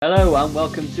Hello and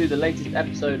welcome to the latest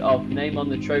episode of Name on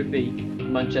the Trophy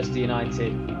Manchester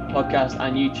United podcast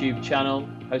and YouTube channel,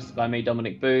 hosted by me,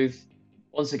 Dominic Booth.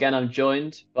 Once again, I'm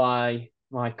joined by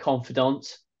my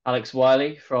confidant, Alex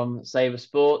Wylie from Sabr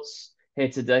Sports, here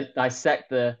to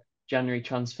dissect the January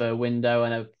transfer window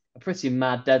and a pretty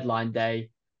mad deadline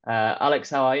day. Alex,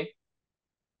 how are you?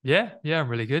 Yeah, I'm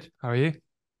really good. How are you?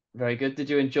 Very good. Did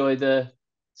you enjoy the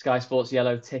Sky Sports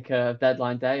yellow ticker of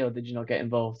deadline day, or did you not get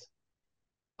involved?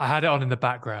 I had it on in the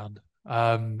background.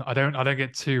 I don't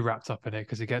get too wrapped up in it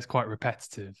because it gets quite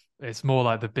repetitive. It's more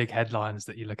like the big headlines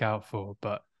that you look out for.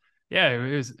 But yeah,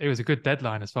 it was a good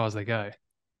deadline as far as they go.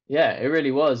 Yeah, it really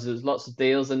was. There was lots of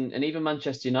deals, and even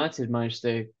Manchester United managed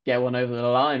to get one over the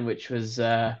line, which was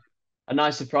a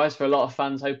nice surprise for a lot of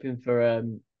fans hoping for a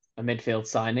midfield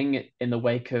signing in the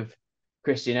wake of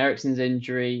Christian Eriksen's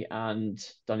injury and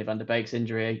Donny van de Beek's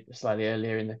injury slightly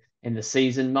earlier in the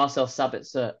season. Marcel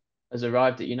Sabitzer has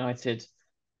arrived at United.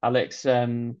 Alex,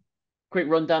 quick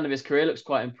rundown of his career looks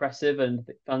quite impressive, and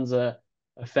fans are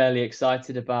fairly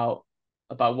excited about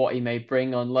what he may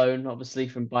bring on loan, obviously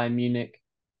from Bayern Munich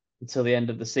until the end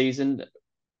of the season.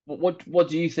 What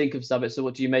do you think of Sabitzer?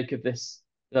 What do you make of this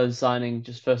loan signing?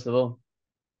 Just first of all,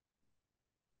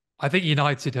 I think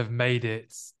United have made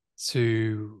it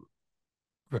to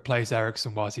replace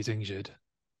Eriksen whilst he's injured.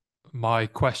 My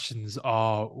questions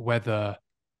are whether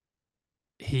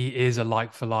he is a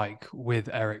like for like with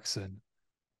Eriksen.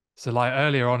 So like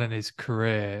earlier on in his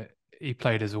career, he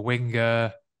played as a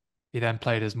winger. He then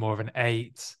played as more of an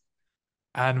eight.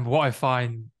 And what I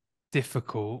find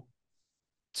difficult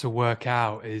to work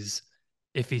out is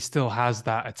if he still has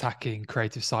that attacking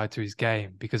creative side to his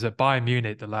game. Because at Bayern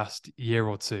Munich, the last year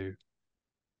or two,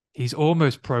 he's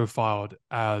almost profiled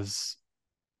as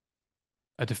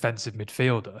a defensive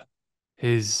midfielder.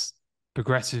 His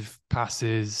progressive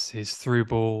passes, his through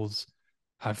balls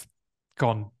have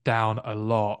gone down a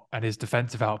lot, and his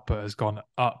defensive output has gone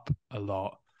up a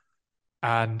lot.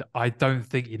 And I don't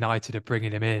think United are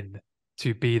bringing him in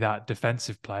to be that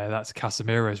defensive player. That's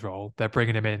Casemiro's role. They're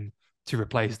bringing him in to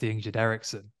replace the injured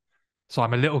Eriksen. So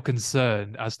I'm a little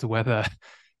concerned as to whether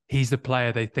he's the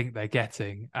player they think they're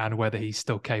getting and whether he's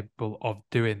still capable of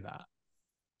doing that.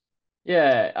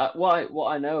 yeah. What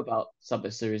I know about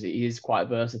Sabitzer is that he is quite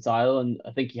versatile, and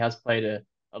I think he has played a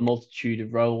multitude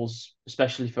of roles,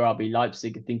 especially for RB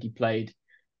Leipzig. I think he played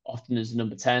often as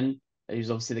number 10. He was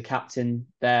obviously the captain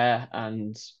there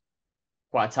and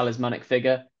quite a talismanic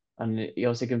figure. And he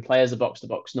also can play as a box to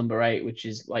box number 8, which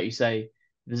is, like you say,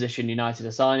 the position United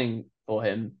are signing for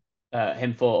him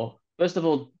for. First of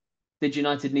all, did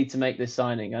United need to make this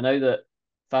signing? I know that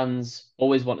fans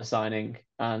always want a signing,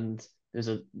 and there's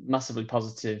a massively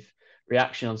positive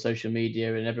reaction on social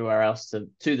media and everywhere else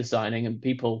to the signing. And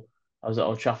people, I was at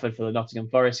Old Trafford for the Nottingham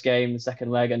Forest game, the second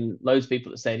leg, and loads of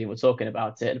people at the stadium were talking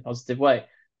about it in a positive way.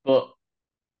 But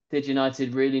did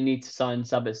United really need to sign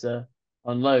Sabitzer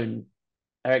on loan?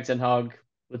 Erik Ten Hag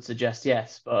would suggest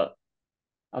yes, but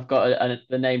I've got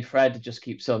the name Fred just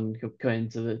keeps on coming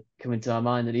to my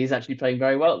mind, and he's actually playing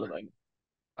very well at the moment.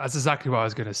 That's exactly what I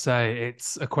was going to say.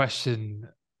 It's a question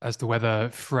as to whether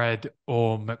Fred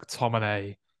or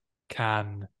McTominay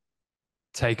can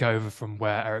take over from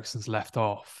where Eriksen's left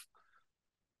off.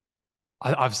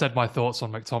 I've said my thoughts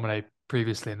on McTominay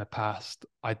previously in the past.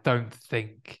 I don't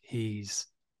think he's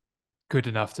good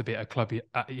enough to be at a club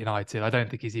at United. I don't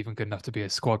think he's even good enough to be a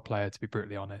squad player, to be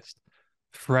brutally honest.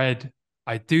 Fred,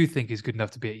 I do think is good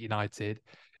enough to be at United.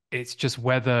 It's just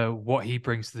whether what he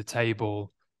brings to the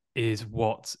table is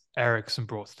what Eriksen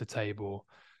brought to the table.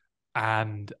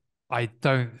 And I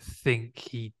don't think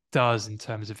he does in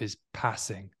terms of his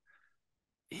passing.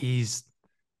 He's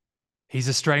he's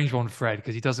a strange one, Fred,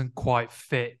 because he doesn't quite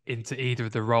fit into either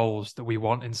of the roles that we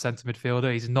want in centre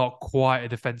midfielder. He's not quite a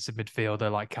defensive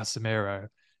midfielder like Casemiro,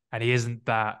 and he isn't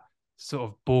that sort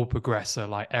of ball progressor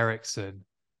like Eriksen.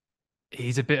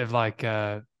 He's a bit of like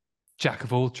a jack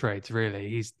of all trades, really.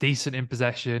 He's decent in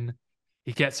possession.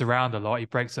 He gets around a lot. He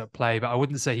breaks up play, but I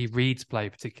wouldn't say he reads play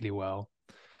particularly well.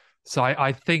 So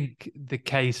I think the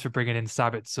case for bringing in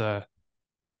Sabitzer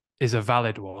is a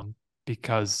valid one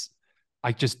because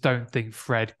I just don't think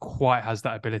Fred quite has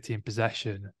that ability in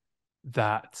possession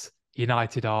that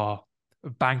United are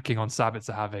banking on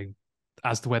Sabitzer having.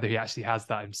 As to whether he actually has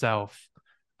that himself,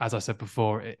 as I said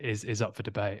before, is up for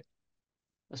debate.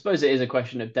 I suppose it is a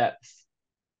question of depth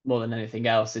more than anything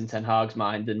else in Ten Hag's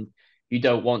mind, and you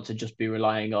don't want to just be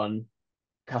relying on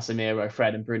Casemiro,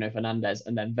 Fred, and Bruno Fernandes,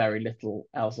 and then very little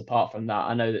else apart from that.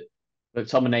 I know that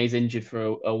McTominay is injured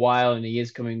for a while, and he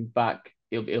is coming back.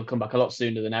 He'll come back a lot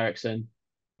sooner than Eriksen,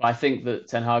 But I think that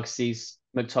Ten Hag sees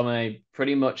McTominay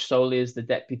pretty much solely as the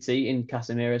deputy in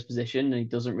Casemiro's position, and he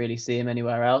doesn't really see him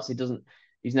anywhere else. He doesn't.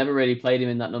 He's never really played him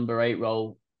in that number 8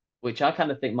 role, which I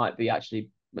kind of think might be actually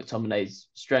McTominay's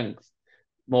strength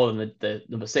more than the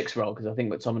number 6 role, because I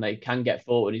think McTominay can get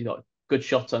forward. He's got good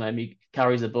shot on him. He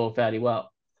carries the ball fairly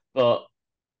well, but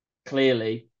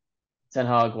clearly Ten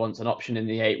Hag wants an option in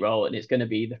the 8 role, and it's going to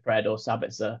be either Fred or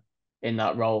Sabitzer in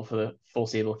that role for the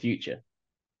foreseeable future.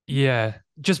 Yeah,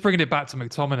 just bringing it back to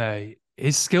McTominay,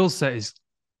 his skill set is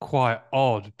quite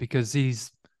odd because he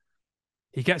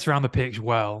gets around the pitch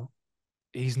well.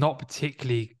 He's not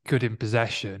particularly good in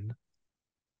possession.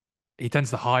 He tends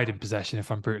to hide in possession, if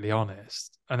I'm brutally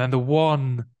honest. And then the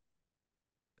one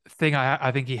thing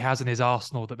I think he has in his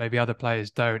arsenal that maybe other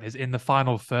players don't is in the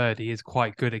final third, he is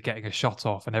quite good at getting a shot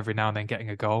off and every now and then getting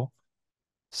a goal.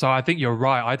 So I think you're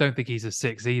right. I don't think he's a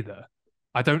 6 either.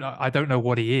 I don't know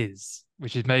what he is,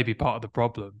 which is maybe part of the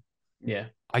problem. Yeah.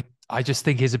 I just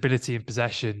think his ability in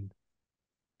possession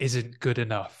isn't good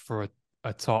enough for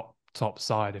a top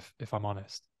side, if I'm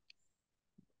honest.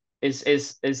 Is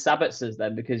Sabitzer's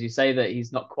then, because you say that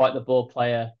he's not quite the ball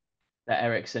player that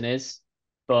Eriksen is,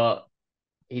 but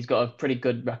he's got a pretty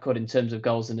good record in terms of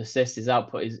goals and assists. His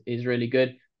output is really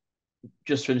good.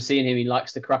 Just from seeing him, he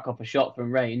likes to crack off a shot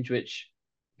from range, which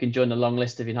can join the long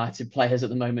list of United players at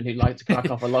the moment who like to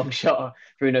crack off a long shot.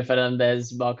 Bruno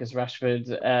Fernandes, Marcus Rashford.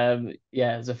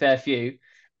 Yeah, there's a fair few.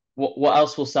 What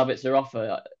else will Sabitzer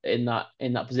offer in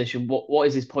that position? What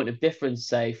is his point of difference,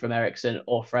 say, from Eriksen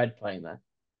or Fred playing there?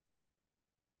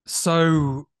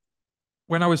 So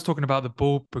when I was talking about the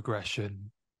ball progression,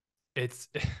 it's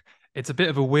it's a bit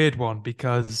of a weird one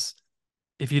because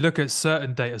if you look at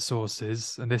certain data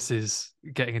sources, and this is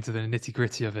getting into the nitty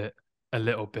gritty of it a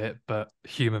little bit, but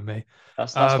humor me.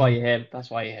 That's why Um, you're here. That's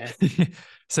why you're here.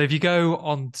 so if you go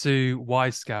on to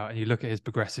Scout and you look at his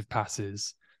progressive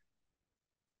passes,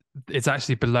 it's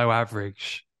actually below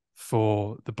average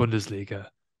for the Bundesliga.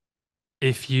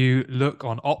 If you look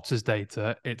on Opta's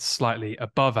data, it's slightly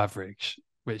above average,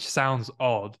 which sounds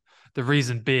odd. The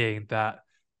reason being that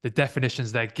the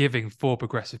definitions they're giving for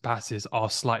progressive passes are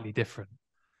slightly different.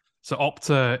 So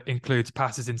Opta includes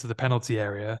passes into the penalty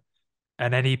area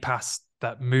and any pass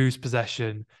that moves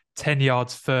possession 10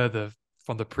 yards further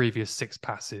from the previous 6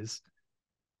 passes,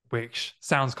 which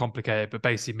sounds complicated, but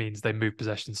basically means they move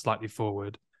possession slightly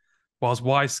forward.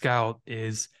 Whilst Scout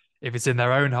is if it's in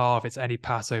their own half, it's any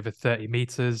pass over 30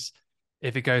 meters.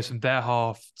 If it goes from their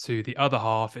half to the other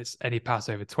half, it's any pass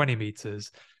over 20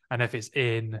 meters. And if it's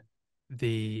in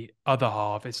the other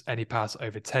half, it's any pass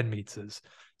over 10 meters.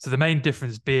 So the main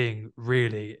difference being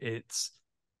really it's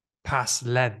pass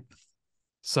length.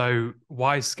 So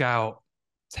Scout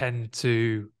tend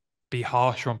to be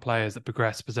harsher on players that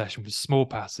progress possession with small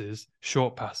passes,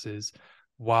 short passes,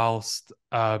 whilst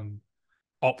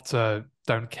Opta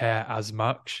don't care as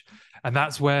much. And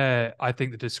that's where I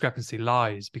think the discrepancy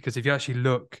lies, because if you actually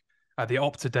look at the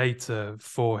Opta data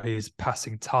for his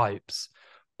passing types,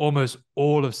 almost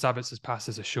all of Sabitzer's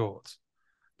passes are short.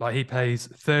 Like he plays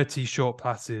 30 short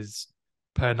passes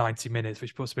per 90 minutes,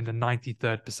 which puts him in the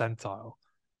 93rd percentile.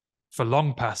 For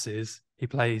long passes, he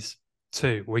plays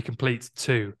 2, or he completes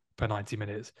 2 per 90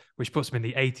 minutes, which puts him in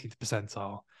the 18th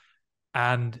percentile.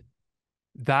 And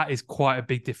that is quite a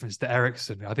big difference to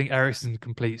Eriksen. I think Eriksen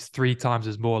completes 3 times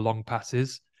as more long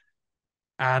passes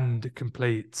and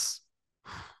completes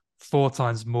 4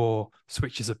 times more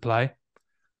switches of play.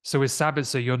 So with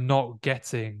Sabitzer, you're not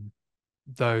getting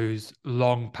those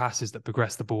long passes that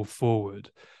progress the ball forward.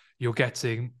 You're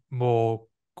getting more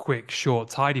quick, short,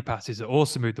 tidy passes that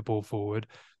also move the ball forward,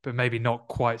 but maybe not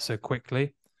quite so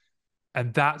quickly.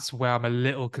 And that's where I'm a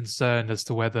little concerned as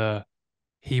to whether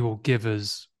he will give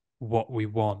us what we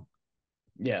want.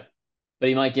 Yeah, but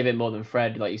he might give it more than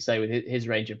Fred, like you say, with his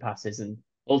range of passes. And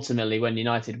ultimately, when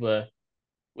United were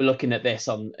looking at this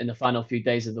on in the final few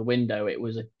days of the window, it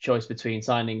was a choice between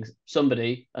signing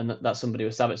somebody, and that somebody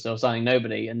was Sabitzer, or signing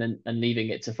nobody, and leaving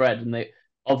it to Fred. And they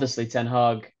obviously Ten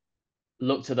Hag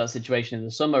looked at that situation in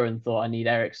the summer and thought, I need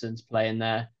Eriksen to play in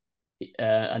there,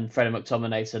 and Fred and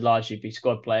McTominay to largely be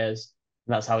squad players.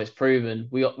 And that's how it's proven.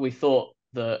 We thought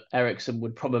that Eriksen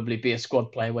would probably be a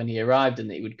squad player when he arrived, and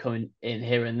that he would come in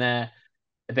here and there,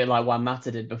 a bit like Juan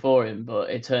Mata did before him. But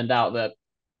it turned out that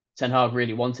Ten Hag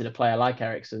really wanted a player like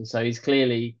Eriksen, so he's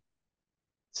clearly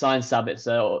signed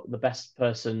Sabitzer, or the best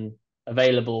person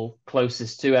available,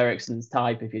 closest to Eriksen's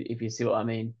type, if you see what I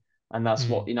mean. And that's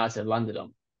what United have landed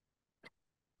on.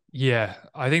 Yeah,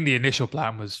 I think the initial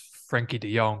plan was Frankie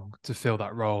de Jong to fill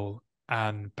that role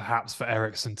and perhaps for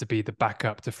Eriksen to be the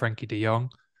backup to Frankie de Jong.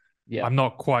 Yeah. I'm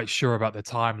not quite sure about the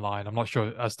timeline. I'm not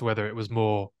sure as to whether it was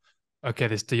more, okay,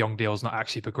 this De Jong deal is not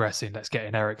actually progressing. Let's get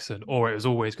in Eriksen, or it was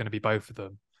always going to be both of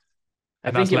them, I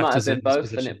and think that's it might left have us been in this both,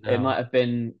 and position it might now. have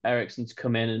been Ericsson to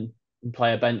come in and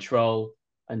play a bench role,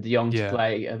 and De Jong to Yeah.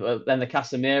 play. Then the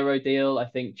Casemiro deal, I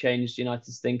think, changed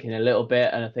United's thinking a little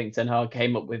bit, and I think Ten Hag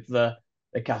came up with the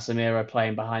Casemiro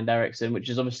playing behind Ericsson, which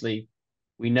is obviously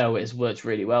we know it has worked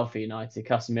really well for United.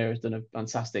 Casemiro has done a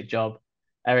fantastic job.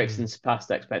 Mm. Ericsson surpassed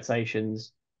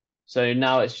expectations, so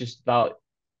now it's just about.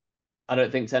 I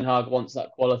don't think Ten Hag wants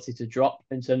that quality to drop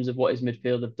in terms of what his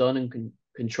midfield have done and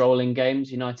controlling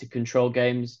games. United control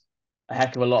games a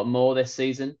heck of a lot more this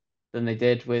season than they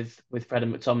did with Fred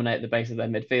and McTominay at the base of their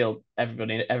midfield.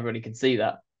 Everybody can see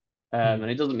that, Mm. and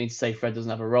it doesn't mean to say Fred doesn't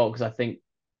have a role because I think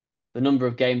the number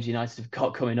of games United have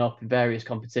got coming up in various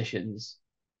competitions.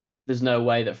 There's no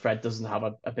way that Fred doesn't have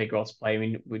a big role to play. I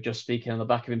mean, we're just speaking on the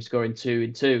back of him scoring 2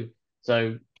 and 2,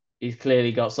 so he's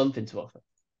clearly got something to offer.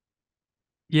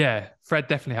 Yeah, Fred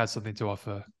definitely has something to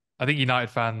offer. I think United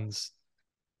fans,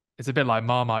 it's a bit like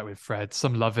Marmite with Fred.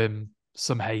 Some love him,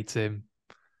 some hate him.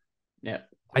 Yeah,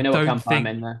 I we know what don't camp I'm think,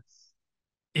 in there.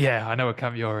 yeah, I know what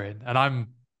camp you're in, and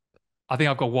I think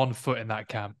I've got one foot in that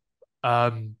camp.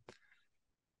 Um,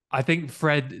 I think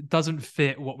Fred doesn't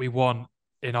fit what we want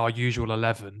in our usual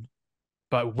 11,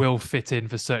 but will fit in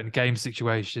for certain game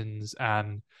situations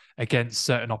and against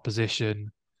certain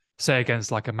opposition. Say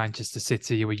against like a Manchester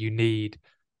City where you need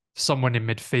someone in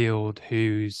midfield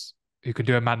who can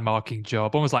do a man marking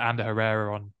job, almost like Ander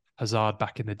Herrera on Hazard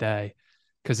back in the day.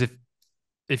 Because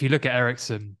if you look at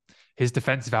Eriksen, his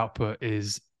defensive output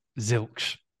is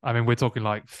zilch. I mean, we're talking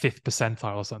like fifth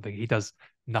percentile or something. He does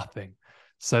nothing.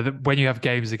 So that when you have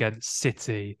games against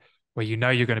City where you know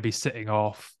you're going to be sitting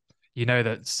off, you know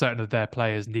that certain of their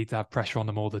players need to have pressure on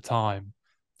them all the time.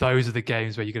 Those are the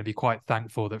games where you're going to be quite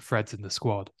thankful that Fred's in the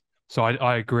squad. So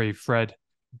I agree. Fred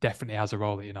definitely has a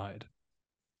role at United.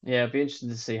 Yeah, it'd be interesting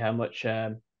to see how much he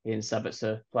and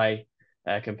Sabitzer play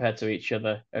compared to each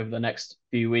other over the next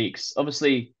few weeks.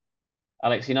 Obviously,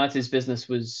 Alex, United's business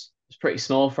was pretty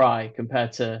small fry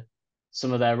compared to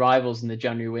some of their rivals in the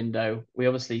January window. We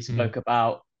obviously Mm. spoke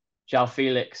about João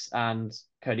Felix and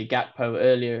Cody Gakpo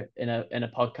earlier in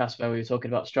a podcast where we were talking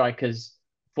about strikers,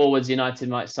 forwards United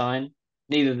might sign.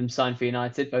 Neither of them signed for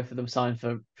United. Both of them signed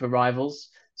for rivals,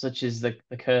 such as the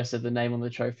curse of the name on the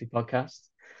trophy podcast.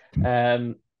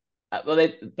 Um, well,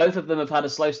 both of them have had a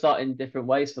slow start in different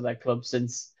ways for their club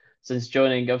since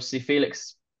joining. Obviously,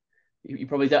 Felix, you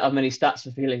probably don't have many stats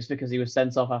for Felix because he was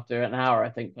sent off after an hour, I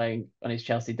think, playing on his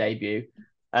Chelsea debut.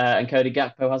 And Cody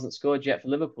Gakpo hasn't scored yet for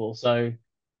Liverpool. So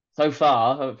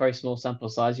far, a very small sample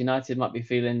size, United might be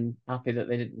feeling happy that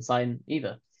they didn't sign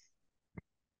either.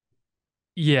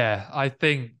 Yeah, I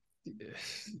think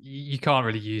you can't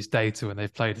really use data when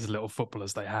they've played as little football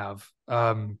as they have.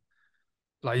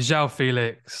 Like João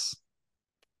Felix,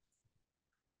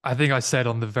 I think I said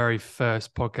on the very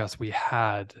first podcast we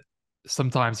had,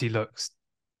 sometimes he looks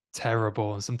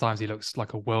terrible and sometimes he looks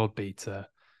like a world beater.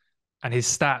 And his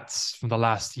stats from the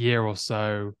last year or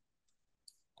so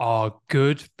are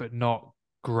good, but not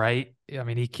great. I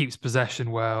mean, he keeps possession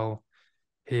well.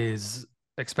 His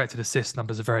expected assist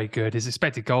numbers are very good. His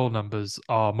expected goal numbers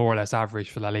are more or less average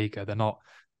for La Liga. They're not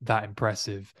that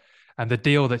impressive. And the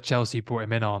deal that Chelsea brought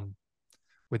him in on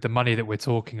with the money that we're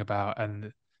talking about,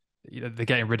 and they're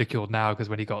getting ridiculed now because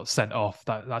when he got sent off,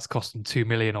 that's cost him 2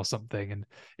 million or something, and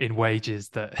in wages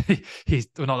that he's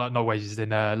well, not wages in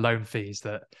loan fees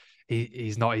that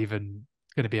he's not even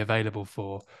going to be available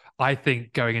for. I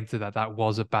think going into that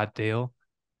was a bad deal.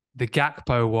 The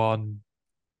Gakpo one,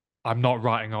 I'm not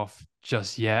writing off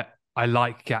just yet. I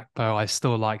like Gakpo. I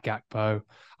still like Gakpo.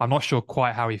 I'm not sure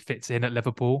quite how he fits in at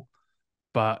Liverpool,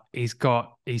 but he's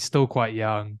still quite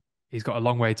young. He's got a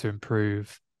long way to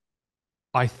improve.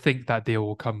 I think that deal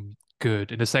will come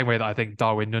good in the same way that I think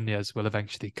Darwin Nunez will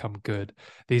eventually come good.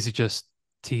 These are just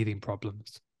teething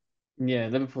problems. Yeah,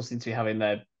 Liverpool seem to be having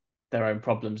their own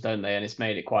problems, don't they? And it's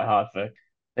made it quite hard for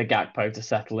the Gakpo to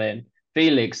settle in.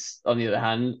 Felix, on the other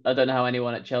hand, I don't know how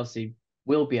anyone at Chelsea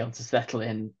will be able to settle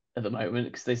in at the moment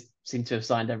because they seem to have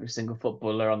signed every single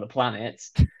footballer on the planet.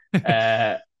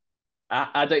 Uh,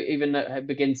 I don't even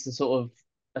begin to sort of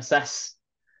assess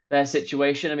their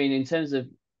situation. I mean, in terms of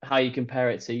how you compare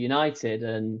it to United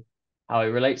and how it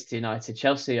relates to United,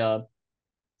 Chelsea are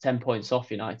 10 points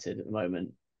off United at the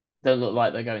moment. Don't look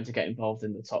like they're going to get involved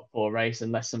in the top four race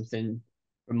unless something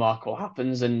remarkable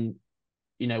happens. And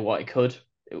you know what, it could.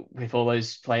 With all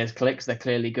those players' clicks, they're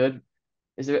clearly good.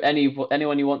 Is there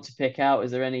anyone you want to pick out?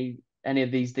 Is there any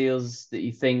of these deals that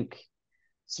you think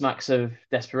smacks of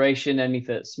desperation? Any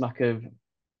that smack of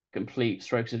complete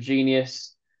strokes of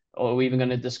genius? Or are we even going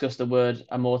to Mm. discuss the word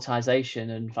amortization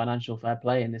and financial fair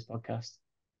play in this podcast?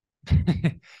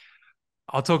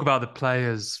 I'll talk about the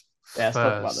players Yeah, let's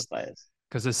talk about the first players.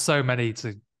 because there's so many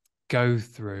to go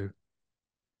through.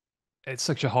 It's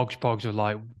such a hodgepodge of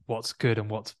like what's good and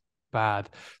what's bad.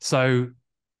 So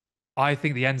I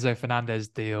think the Enzo Fernandez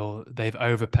deal they've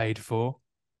overpaid for,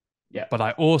 Yeah, but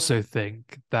I also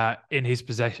think that in his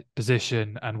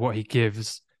position and what he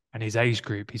gives and his age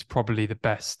group, he's probably the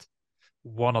best,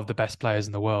 one of the best players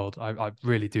in the world. I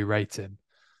really do rate him,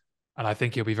 and I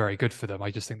think he'll be very good for them.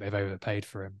 I just think they've overpaid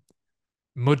for him.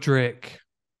 Mudryk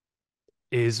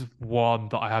is one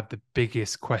that I have the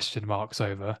biggest question marks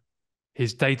over.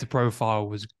 His data profile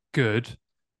was good.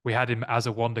 We had him as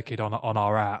a wonder kid on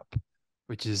our app,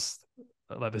 which is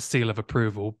like the seal of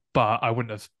approval. But I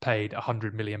wouldn't have paid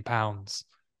 £100 million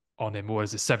on him, or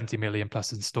is it 70 million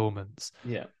plus installments?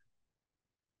 yeah.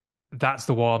 That's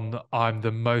the one I'm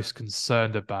the most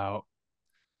concerned about.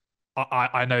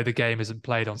 I know the game isn't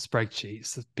played on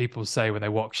spreadsheets. People say when they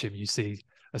watch him, you see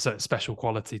a certain special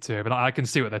quality to him, and I can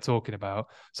see what they're talking about.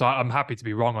 So I'm happy to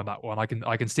be wrong on that one. I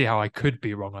can see how I could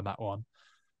be wrong on that one.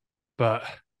 But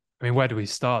I mean, where do we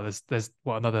start? There's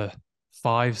what, another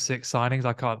five, six signings.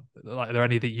 I can't like. Are there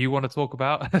any that you want to talk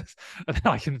about? And then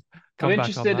I can come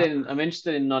back on that. I'm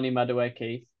interested in Noni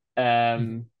Madueke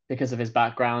because of his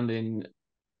background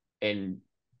in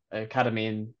academy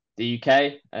in the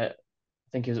UK. I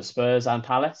think he was at Spurs and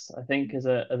Palace, I think, as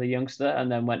a youngster,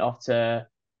 and then went off to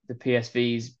the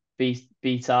PSV's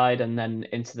B side and then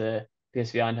into the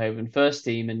PSV Eindhoven first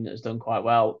team and has done quite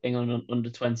well. England under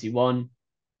 21,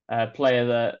 player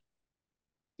that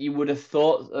you would have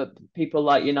thought people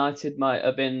like United might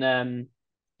have been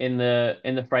in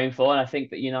the frame for, and I think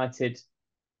that United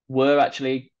were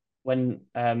actually when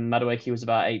Madueke was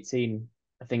about 18,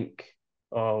 I think,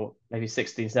 or maybe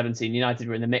 16, 17. United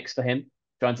were in the mix for him,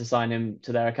 trying to sign him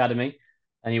to their academy,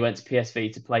 and he went to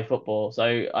PSV to play football.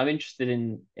 So I'm interested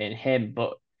in him,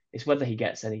 but it's whether he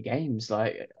gets any games.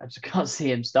 Like I just can't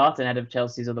see him starting ahead of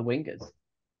Chelsea's other wingers.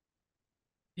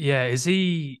 Yeah, is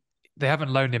he? They haven't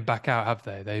loaned him back out, have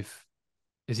they? They've.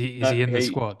 Is No, he in the he,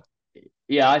 squad?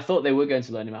 yeah, I thought they were going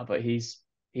to loan him out, but he's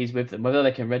with them. Whether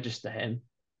they can register him,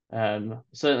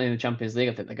 certainly in the Champions League,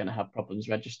 I think they're going to have problems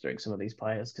registering some of these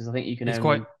players because I think you can It's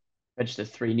quite. only register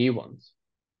three new ones.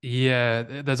 Yeah,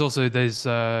 there's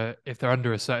if they're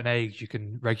under a certain age, you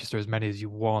can register as many as you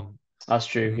want. That's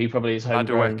true. He probably is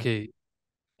homegrown Madueke, he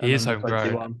and is under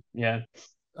homegrown. 21.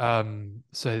 Yeah.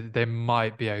 So they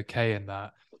might be okay in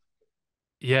that.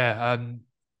 Yeah,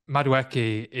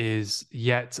 Madueke is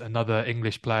yet another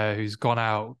English player who's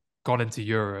gone into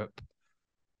Europe,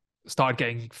 started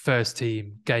getting first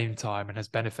team game time, and has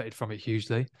benefited from it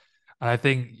hugely. And I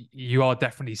think you are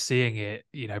definitely seeing it.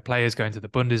 You know, players going to the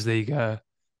Bundesliga,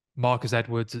 Marcus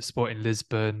Edwards at Sporting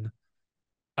Lisbon.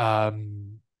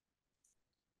 Um,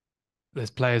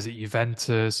 there's players at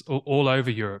Juventus all over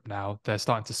Europe now. They're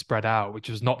starting to spread out, which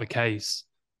was not the case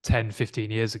 10,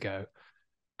 15 years ago.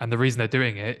 And the reason they're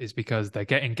doing it is because they're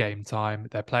getting game time,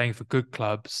 they're playing for good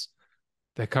clubs,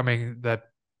 they're playing,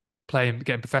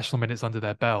 getting professional minutes under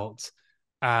their belt,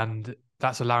 and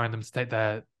that's allowing them to take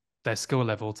their skill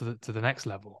level to the next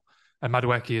level. And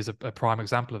Madueke is a prime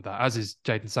example of that, as is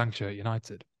Jadon Sancho at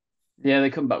United. Yeah, they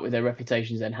come back with their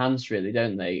reputations enhanced, really,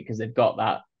 don't they? Because they've got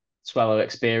that swell of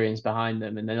experience behind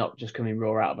them and they're not just coming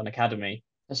raw out of an academy.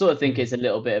 I sort of think Mm. it's a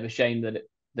little bit of a shame that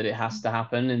it has to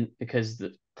happen and because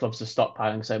the clubs are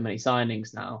stockpiling so many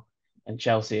signings now. And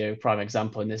Chelsea are a prime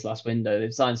example in this last window.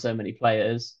 They've signed so many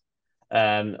players.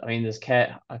 I mean,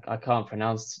 I can't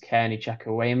pronounce Kearney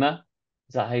Chakwema.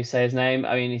 Is that how you say his name?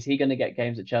 I mean, is he going to get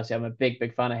games at Chelsea? I'm a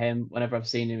big fan of him. Whenever I've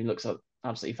seen him, he looks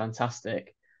absolutely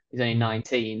fantastic. He's only Mm.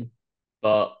 19,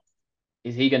 but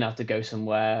is he going to have to go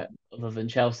somewhere other than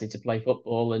Chelsea to play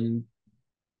football? And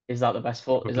is that the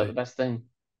Probably, best thing?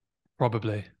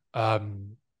 probably.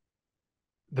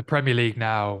 The Premier League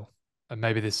now, and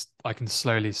maybe this I can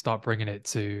slowly start bringing it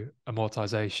to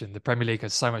amortization. The Premier League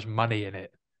has so much money in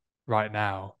it right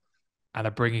now, and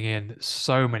are bringing in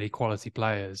so many quality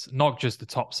players, not just the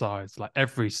top sides, like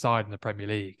every side in the Premier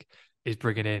League is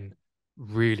bringing in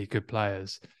really good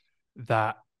players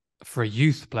that for a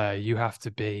youth player, you have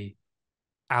to be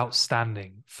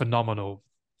outstanding, phenomenal.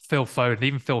 Even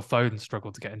Phil Foden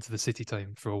struggled to get into the City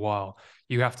team for a while.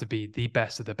 You have to be the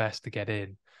best of the best to get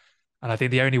in. And I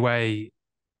think the only way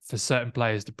for certain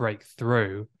players to break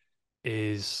through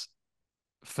is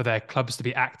for their clubs to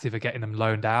be active at getting them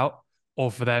loaned out,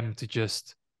 or for them to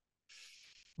just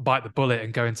bite the bullet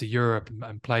and go into Europe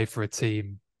and play for a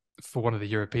team, for one of the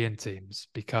European teams,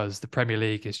 because the Premier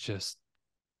League is just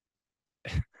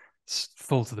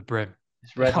full to the brim.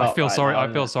 It's red I hot feel right sorry. now, I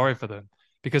isn't feel it? sorry for them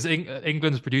because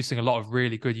England's producing a lot of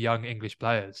really good young English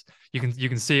players. You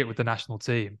can see it with the national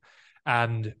team,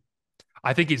 and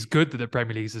I think it's good that the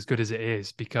Premier League is as good as it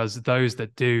is because those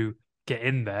that do get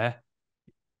in there,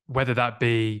 whether that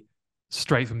be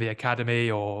straight from the academy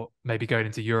or maybe going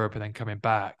into Europe and then coming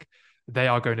back, they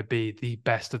are going to be the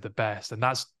best of the best, and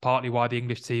that's partly why the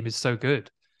English team is so good.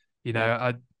 You know,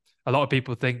 Yeah. a lot of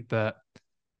people think that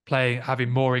having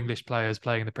more English players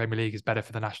playing in the Premier League is better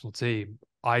for the national team.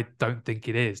 I don't think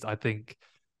it is. I think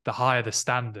the higher the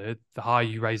standard, the higher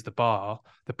you raise the bar,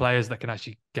 the players that can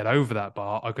actually get over that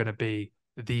bar are going to be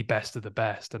the best of the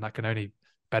best, and that can only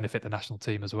benefit the national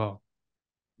team as well.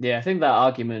 Yeah, I think that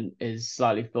argument is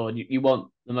slightly flawed. You want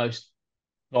the most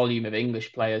volume of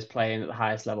English players playing at the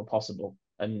highest level possible,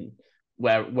 and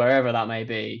wherever that may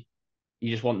be, you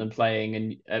just want them playing,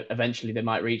 and eventually they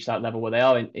might reach that level where they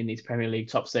are in these Premier League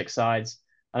top six sides.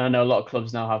 And I know a lot of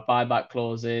clubs now have buyback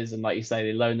clauses, and like you say,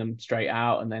 they loan them straight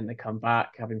out, and then they come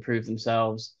back, have improved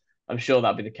themselves. I'm sure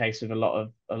that'd be the case with a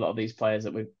lot of these players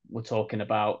that we're talking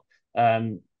about.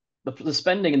 Um, the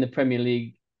spending in the Premier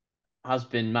League has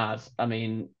been mad. I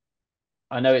mean,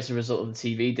 I know it's a result of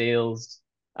the TV deals,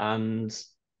 and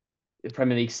the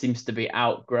Premier League seems to be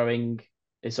outgrowing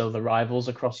its other rivals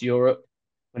across Europe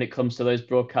when it comes to those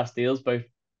broadcast deals, both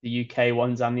the UK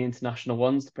ones and the international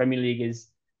ones. The Premier League is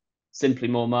simply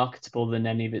more marketable than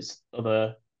any of its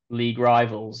other league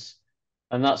rivals.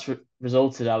 And that's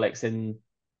resulted, Alex, in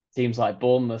teams like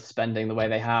Bournemouth spending the way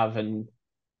they have, and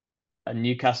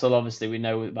Newcastle, obviously, we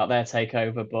know about their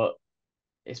takeover, but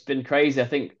it's been crazy. I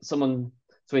think someone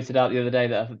tweeted out the other day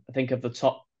that I think of the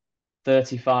top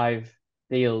 35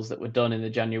 deals that were done in the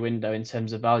January window in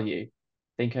terms of value,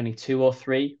 I think only two or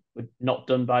three were not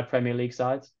done by Premier League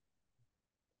sides.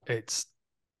 It's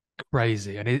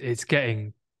crazy, and it's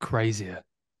getting crazier.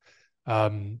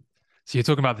 Um, so you're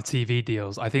talking about the TV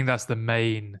deals. I think that's the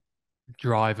main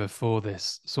driver for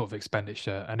this sort of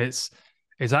expenditure, and it's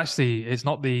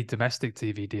not the domestic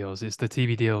TV deals; it's the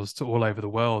TV deals to all over the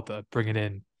world that are bringing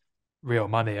in real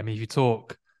money. I mean, if you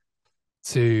talk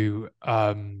to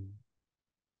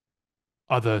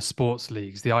other sports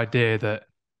leagues, the idea that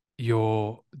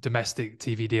your domestic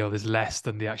TV deal is less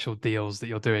than the actual deals that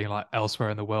you're doing like elsewhere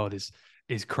in the world is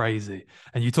crazy.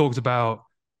 And you talked about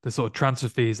the sort of transfer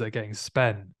fees that are getting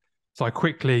spent. So I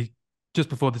quickly, just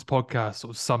before this podcast,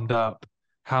 sort of summed up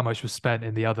how much was spent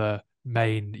in the other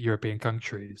main European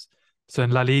countries. So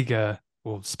in La Liga,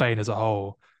 or Spain as a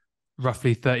whole,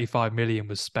 roughly 35 million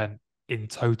was spent in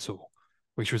total,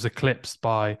 which was eclipsed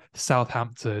by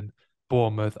Southampton,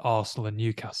 Bournemouth, Arsenal, and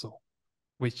Newcastle,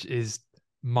 which is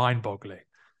mind-boggling.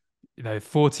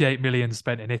 48 million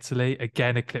spent in Italy,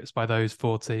 again eclipsed by those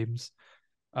four teams.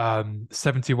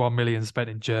 71 million spent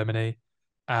in Germany,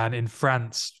 and in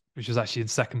France, which was actually in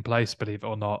second place, believe it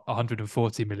or not,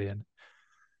 140 million.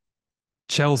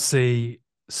 Chelsea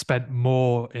spent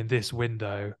more in this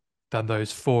window than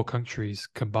those four countries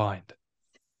combined.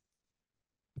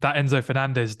 That Enzo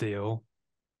Fernandez deal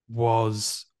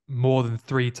was more than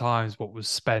three times what was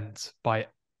spent by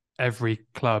every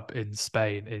club in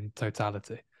Spain in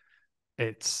totality.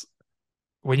 It's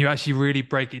when you actually really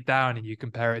break it down and you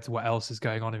compare it to what else is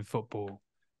going on in football,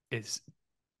 it's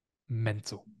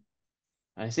mental.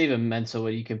 And it's even mental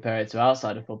when you compare it to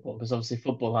outside of football, because obviously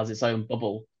football has its own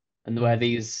bubble, and where Mm.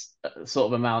 these sort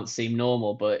of amounts seem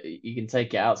normal, but you can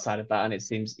take it outside of that, and it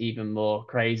seems even more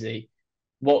crazy.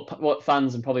 What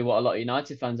fans, and probably what a lot of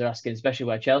United fans are asking, especially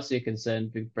where Chelsea are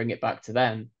concerned, we bring it back to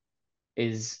them,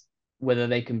 is whether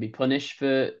they can be punished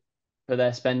for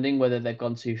their spending, whether they've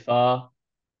gone too far,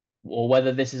 or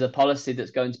whether this is a policy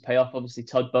that's going to pay off. Obviously,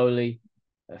 Todd Bowley,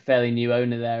 a fairly new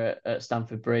owner there at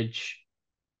Stamford Bridge,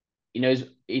 he knows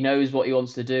what he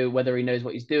wants to do. Whether he knows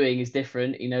what he's doing is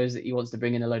different. He knows that he wants to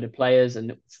bring in a load of players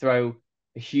and throw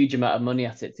a huge amount of money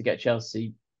at it to get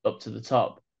Chelsea up to the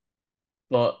top.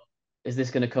 But is this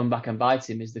going to come back and bite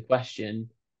him? Is the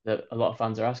question that a lot of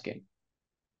fans are asking.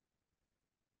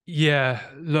 Yeah,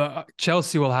 look,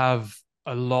 Chelsea will have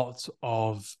a lot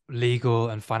of legal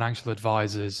and financial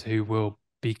advisors who will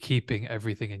be keeping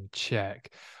everything in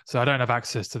check. So I don't have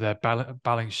access to their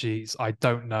balance sheets. I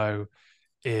don't know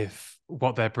if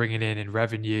what they're bringing in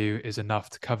revenue is enough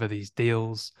to cover these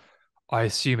deals. I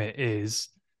assume it is.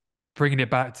 Bringing it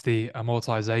back to the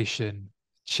amortization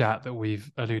chat that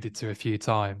we've alluded to a few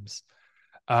times.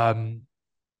 Um,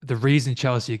 the reason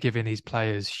Chelsea are giving these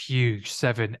players huge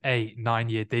 7, 8, 9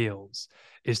 year deals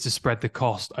is to spread the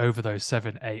cost over those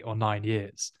 7, 8, or 9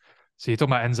 years. So you're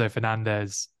talking about Enzo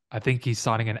Fernandez. I think he's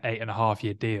signing an 8.5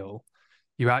 year deal.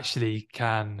 You actually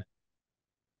can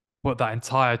put that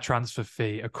entire transfer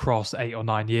fee across 8 or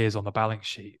 9 years on the balance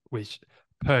sheet, which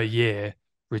per year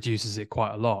reduces it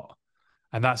quite a lot.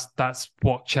 And that's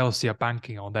what Chelsea are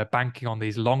banking on. They're banking on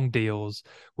these long deals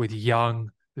with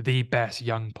the best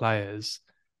young players,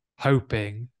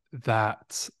 hoping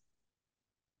that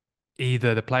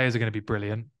either the players are going to be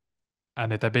brilliant,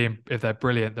 and if they're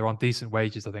brilliant, they're on decent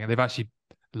wages, I think. And they've actually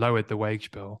lowered the wage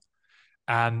bill.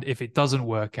 And if it doesn't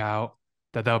work out,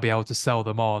 that they'll be able to sell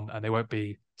them on and they won't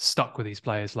be stuck with these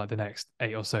players like the next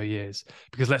 8 or so years.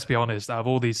 Because let's be honest, out of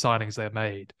all these signings they've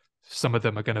made, some of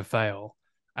them are going to fail.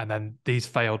 And then these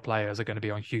failed players are going to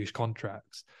be on huge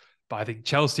contracts. But I think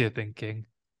Chelsea are thinking,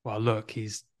 well, look,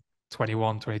 he's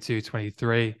 21, 22,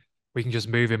 23. We can just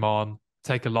move him on,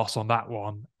 take a loss on that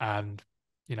one, and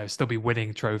still be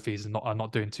winning trophies and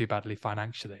not doing too badly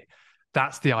financially.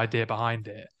 That's the idea behind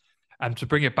it. And to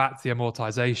bring it back to the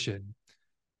amortization,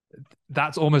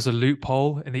 that's almost a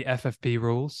loophole in the FFP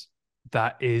rules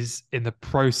that is in the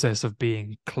process of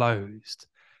being closed.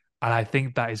 And I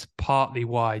think that is partly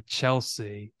why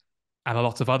Chelsea and a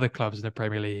lot of other clubs in the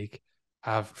Premier League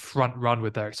have front run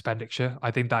with their expenditure.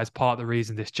 I think that is part of the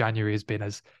reason this January has been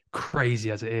as crazy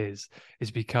as it is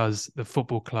because the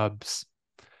football clubs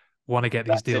want to get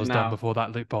these That's it deals done now. before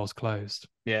that loophole's closed.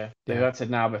 Yeah, they've Yeah. acted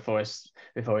now before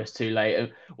it's too late.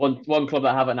 And one club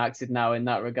that haven't acted now in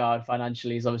that regard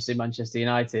financially is obviously Manchester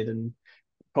United, and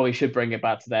probably should bring it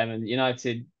back to them. And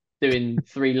United doing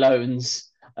 3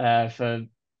 loans for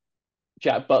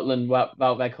Jack Butland, Wout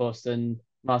Weghorst, and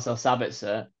Marcel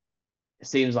Sabitzer. It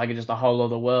seems like it's just a whole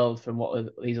other world from what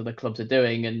these other clubs are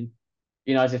doing, and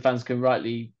United fans can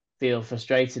rightly feel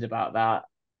frustrated about that.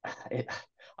 It,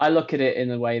 I look at it in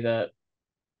the way that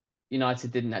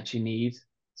United didn't actually need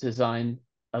to sign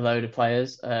a load of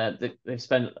players. They've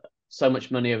spent so much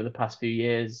money over the past few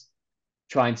years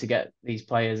trying to get these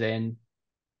players in,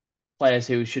 players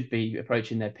who should be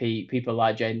approaching their peak. People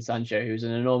like Jadon Sancho, who's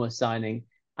an enormous signing,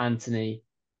 Anthony,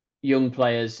 young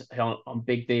players on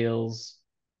big deals.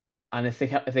 And if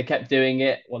they kept doing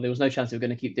it, well, there was no chance they were going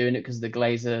to keep doing it because of the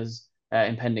Glazers'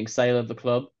 impending sale of the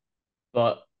club.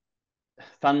 But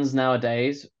fans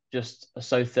nowadays just are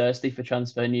so thirsty for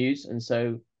transfer news and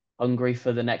so hungry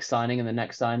for the next signing and the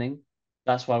next signing.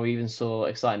 That's why we even saw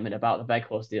excitement about the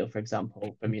Weghorst deal, for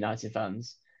example, from United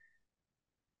fans.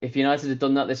 If United had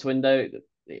done that this window,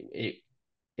 it,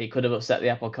 it could have upset the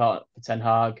apple cart for Ten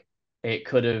Hag. It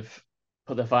could have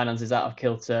put the finances out of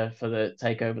kilter for the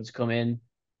takeover to come in.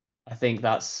 I think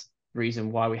that's the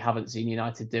reason why we haven't seen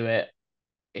United do it.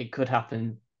 It could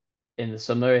happen in the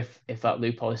summer if that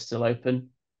loophole is still open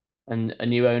and a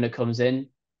new owner comes in.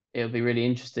 It'll be really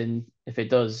interesting if it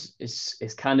does.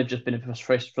 It's kind of just been a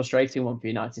frustrating one for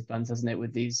United fans, hasn't it,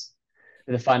 with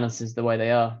the finances the way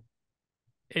they are.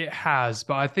 It has,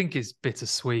 but I think it's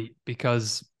bittersweet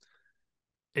because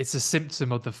it's a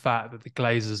symptom of the fact that the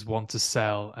Glazers want to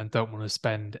sell and don't want to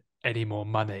spend any more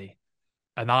money.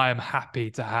 And I am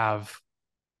happy to have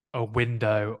a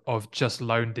window of just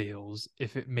loan deals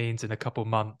if it means in a couple of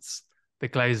months the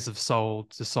Glazers have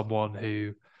sold to someone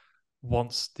who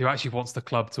actually wants the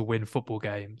club to win football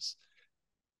games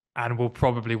and will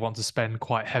probably want to spend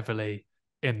quite heavily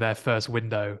in their first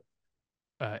window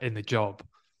in the job.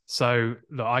 So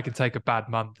look, I can take a bad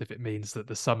month if it means that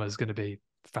the summer is going to be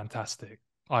fantastic.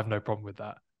 I have no problem with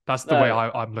that. That's the way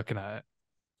No, I'm looking at it.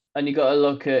 and you got to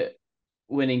look at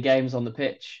winning games on the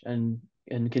pitch and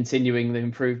continuing the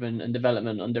improvement and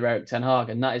development under Eric Ten Hag,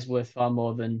 and that is worth far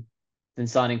more than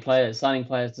signing players. Signing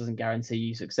players doesn't guarantee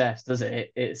you success, does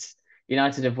it? It's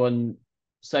United have won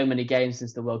so many games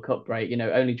since the World Cup break.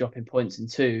 Only dropping points in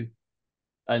two,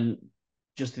 and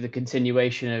just the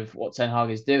continuation of what Ten Hag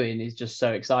is doing is just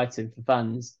so exciting for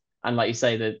fans. And like you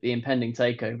say, the impending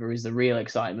takeover is the real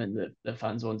excitement that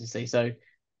fans want to see. So I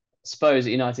suppose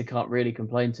that United can't really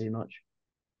complain too much.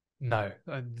 No,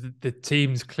 the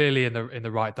team's clearly in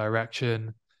the right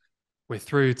direction. We're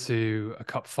through to a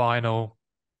cup final.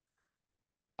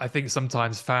 I think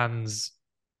sometimes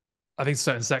I think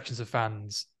certain sections of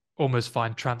fans almost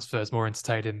find transfers more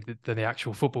entertaining than the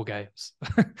actual football games.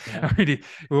 Yeah. I really,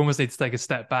 we almost need to take a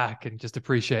step back and just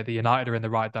appreciate that United are in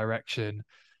the right direction.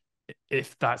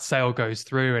 If that sale goes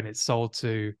through and it's sold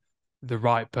to the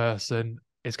right person,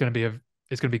 it's going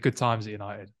to be good times at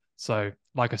United. So,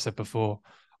 like I said before,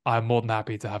 I'm more than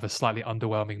happy to have a slightly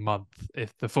underwhelming month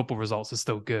if the football results are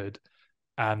still good,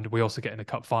 and we also get in a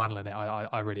cup final in it.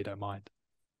 I really don't mind.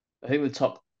 I think the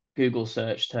top Google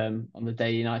search term on the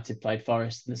day United played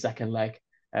Forest in the second leg,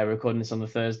 recording this on the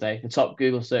Thursday, the top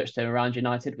Google search term around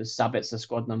United was Sabitzer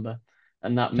squad number.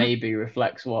 And that maybe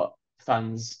reflects what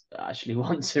fans actually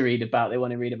want to read about. They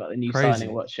want to read about the new signing, Crazy.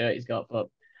 what shirt he's got. But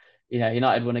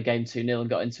United won a game 2-0 and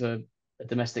got into a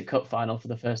domestic cup final for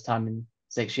the first time in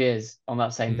 6 years on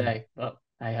that same Mm. day. But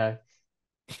hey ho.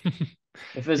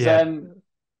 If there's Yeah. um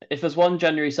if there's one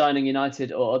January signing,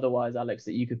 United or otherwise, Alex,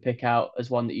 that you could pick out as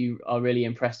one that you are really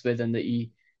impressed with and that you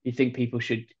think people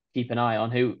should keep an eye on,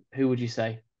 who would you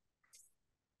say?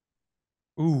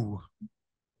 Ooh.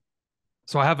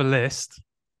 So I have a list,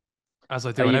 as I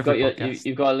Oh, do on every podcast.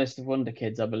 you've got a list of wonder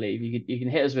kids, I believe. You can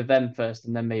hit us with them first,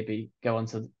 and then maybe go on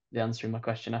to the answering my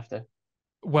question after.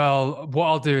 Well, what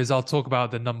I'll do is I'll talk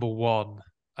about the number one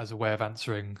as a way of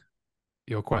answering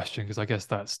your question, because I guess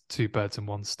that's two birds in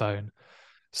one stone.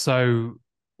 So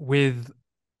with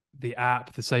the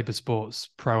app, the Sabr Sports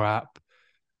Pro app,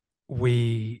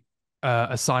 we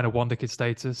assign a wonder kid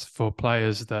status for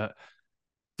players that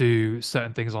do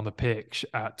certain things on the pitch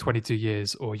at 22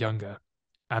 years or younger.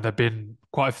 And there have been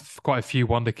quite a few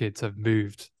wonder kids have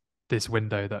moved this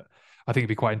window that I think it'd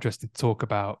be quite interesting to talk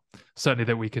about. Certainly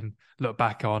that we can look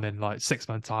back on in like 6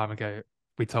 months time and go,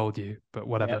 we told you, but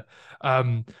whatever.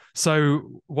 Yep.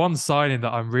 So one signing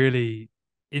that I'm really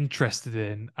interested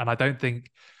in, and I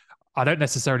don't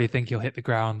necessarily think he'll hit the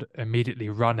ground immediately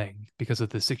running because of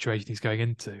the situation he's going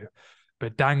into,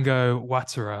 but Dango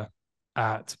Ouattara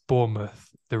at Bournemouth,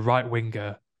 the right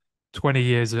winger, 20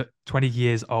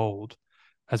 years old,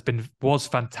 was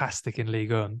fantastic in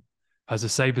Ligue 1, has a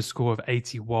Sabres score of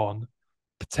 81,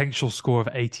 potential score of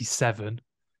 87,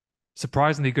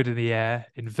 surprisingly good in the air,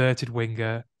 inverted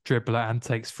winger, dribbler, and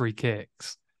takes free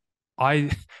kicks. I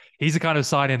He's the kind of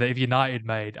signing that if United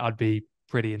made, I'd be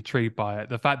pretty intrigued by it.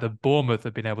 The fact that Bournemouth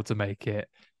have been able to make it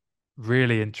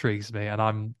really intrigues me, and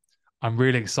I'm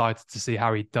really excited to see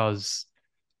how he does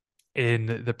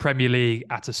in the Premier League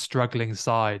at a struggling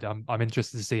side. I'm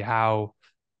interested to see how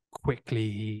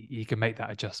quickly he can make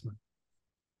that adjustment.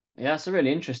 Yeah, it's a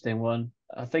really interesting one.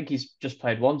 I think he's just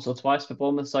played once or twice for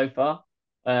Bournemouth so far.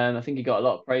 I think he got a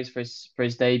lot of praise for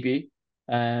his debut.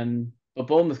 But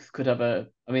Bournemouth could have a.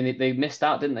 I mean, they missed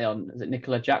out, didn't they, on is it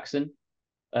Nicola Jackson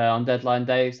on deadline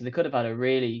day? So they could have had a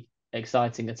really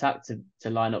exciting attack to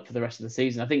line up for the rest of the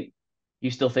season. I think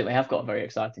you still think they have got a very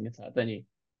exciting attack, don't you?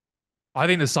 I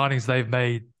think the signings they've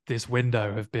made this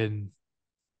window have been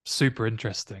super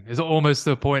interesting. It's almost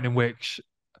to a point in which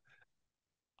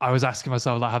I was asking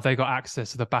myself, like, have they got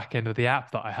access to the back end of the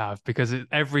app that I have? Because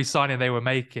every signing they were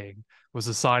making was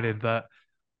a signing that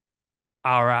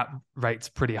our app rates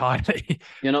pretty highly.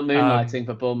 You're not um, moonlighting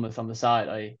for Bournemouth on the side,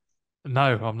 are you?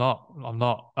 no, I'm not. I'm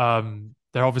not.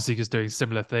 They're obviously just doing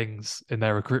similar things in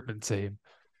their recruitment team.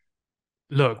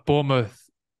 Look, Bournemouth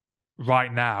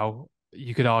right now,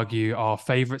 you could argue are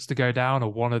favourites to go down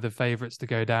or one of the favourites to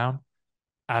go down.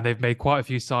 And they've made quite a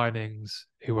few signings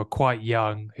who are quite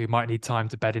young, who might need time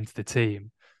to bed into the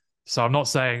team. So I'm not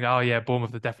saying, oh yeah,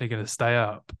 Bournemouth are definitely going to stay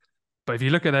up. But if you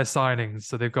look at their signings,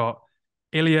 so they've got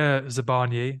Ilya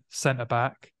Zabarny, centre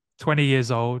back, 20 years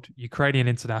old, Ukrainian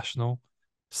international,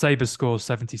 Sabres scores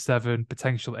 77,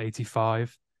 potential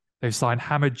 85. They've signed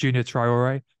Hamid Junior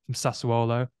Traore from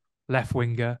Sassuolo, left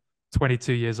winger,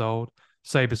 22 years old,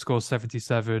 Sabres scores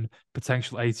 77,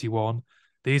 potential 81.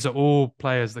 These are all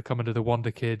players that come under the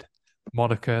Wonder Kid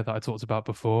moniker that I talked about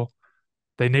before.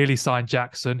 They nearly signed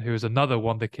Jackson, who is another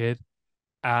Wonder Kid,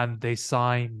 and they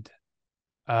signed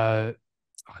I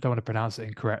don't want to pronounce it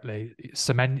incorrectly,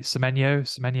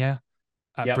 Semenyo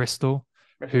at Yep. Bristol,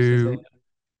 Bristol City. who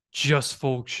just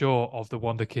falls short of the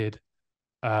Wonder Kid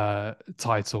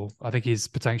title. I think his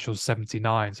potential is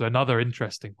 79. So another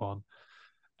interesting one.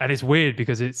 And it's weird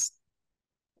because it's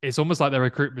almost like their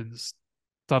recruitment's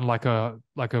done like a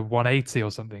 180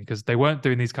 or something, because they weren't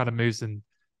doing these kind of moves in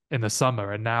the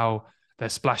summer, and now they're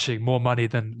splashing more money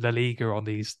than La Liga on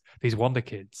these wonder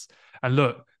kids. And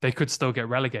look, they could still get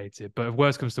relegated, but if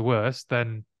worst comes to worst,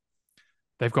 then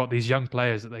they've got these young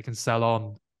players that they can sell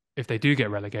on if they do get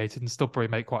relegated and still probably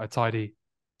make quite a tidy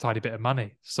bit of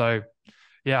money. So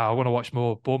yeah, I want to watch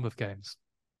more Bournemouth games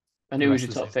And for the who was rest your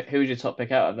of the top season. pick? Who was your top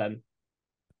pick out of them?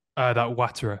 That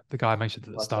Ouattara, the guy I mentioned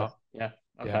at the Butter. start. Yeah.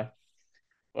 Yeah. Okay.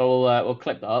 Well, we'll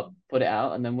clip that up, put it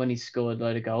out, and then when he's scored a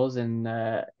load of goals in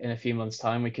a few months'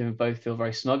 time, we can both feel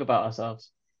very smug about ourselves.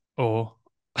 Or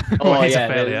when Oh he's a yeah,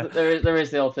 failure. there is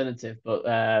the alternative, but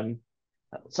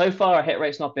so far our hit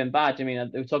rate's not been bad. I mean,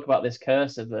 we talk about this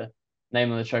curse of the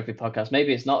name of the trophy podcast.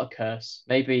 Maybe it's not a curse.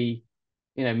 Maybe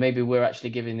we're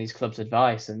actually giving these clubs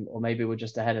advice, or maybe we're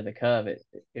just ahead of the curve. It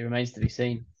remains to be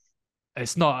seen.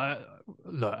 It's not.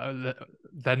 Look,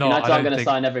 they're not. I United aren't don't going to think.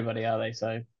 sign everybody, are they?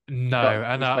 So No,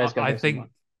 and these players got to I go somewhere. think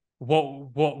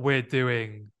what we're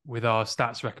doing with our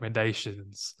stats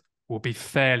recommendations will be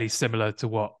fairly similar to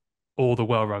what all the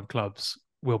well-run clubs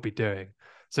will be doing.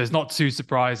 So it's not too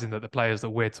surprising that the players that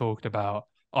we're talking about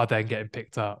are then getting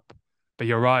picked up. But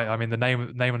you're right. I mean, the name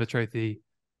of the trophy,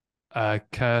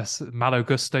 Curse Malo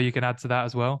Gusto, you can add to that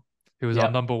as well, who was our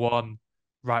Yeah. number one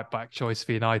right back choice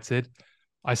for United.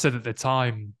 I said at the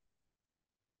time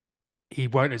he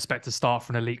won't expect to start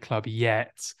for an elite club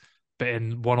yet, but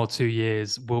in 1 or 2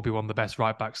 years will be one of the best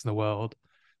right backs in the world.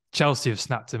 Chelsea have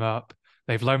snapped him up.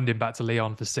 They've loaned him back to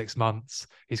Lyon for 6 months.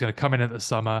 He's going to come in at the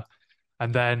summer,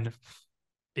 and then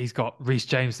he's got Reece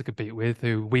James to compete with,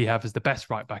 who we have as the best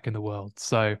right back in the world.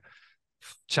 So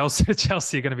Chelsea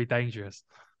are going to be dangerous.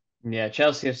 Yeah,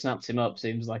 Chelsea have snapped him up.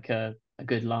 Seems like a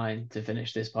good line to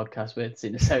finish this podcast with.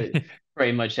 So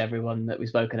pretty much everyone that we've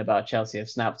spoken about Chelsea have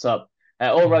snapped up.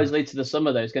 All roads Mm. lead to the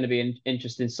summer, though. It's going to be an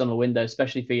interesting summer window,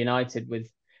 especially for United with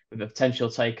a potential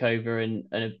takeover and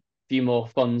a few more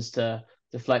funds to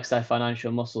flex their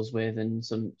financial muscles with, and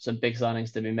some big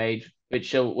signings to be made,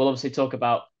 which we'll obviously talk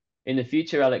about in the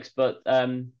future, Alex. But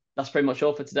that's pretty much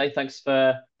all for today. Thanks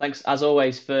as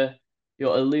always for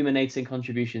your illuminating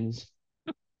contributions.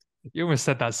 You almost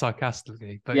said that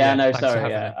sarcastically, but Yeah, yeah, no, thanks for sorry.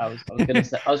 having Yeah,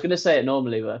 me. I was gonna say it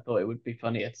normally, but I thought it would be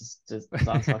funnier to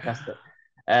sound sarcastic.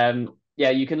 Yeah,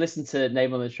 you can listen to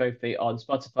Name on the Trophy on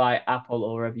Spotify, Apple,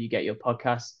 or wherever you get your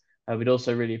podcasts. We'd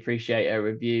also really appreciate a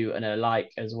review and a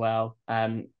like as well.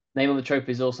 Name on the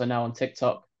Trophy is also now on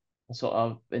TikTok. That's what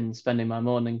I've been spending my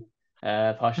morning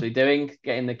partially doing,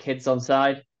 getting the kids on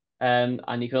side. And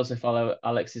you can also follow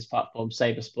Alex's platform,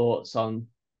 Sabr Sports, on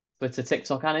Twitter,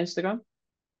 TikTok, and Instagram.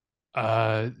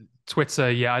 Uh,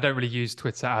 Twitter, yeah, I don't really use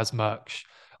Twitter as much.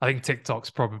 I think TikTok's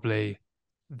probably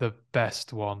the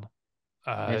best one.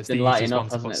 It's It's been the lighting easiest up, one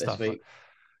to hasn't put it, this stuff. week?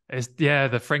 It's yeah,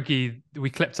 the Frankie. We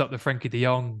clipped up the Frankie De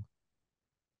Jong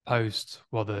post,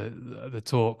 well, the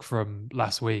talk from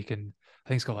last week, and I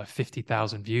think it's got like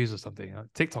 50,000 views or something.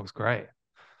 TikTok's great.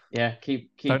 Yeah,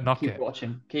 Don't knock it.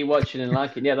 keep watching and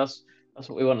liking. Yeah, that's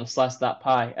what we want to slice that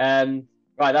pie.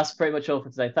 Right, that's pretty much all for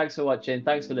today. Thanks for watching,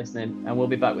 thanks for listening, and we'll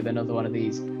be back with another one of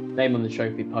these Name on the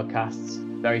Trophy podcasts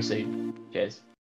very soon. Cheers.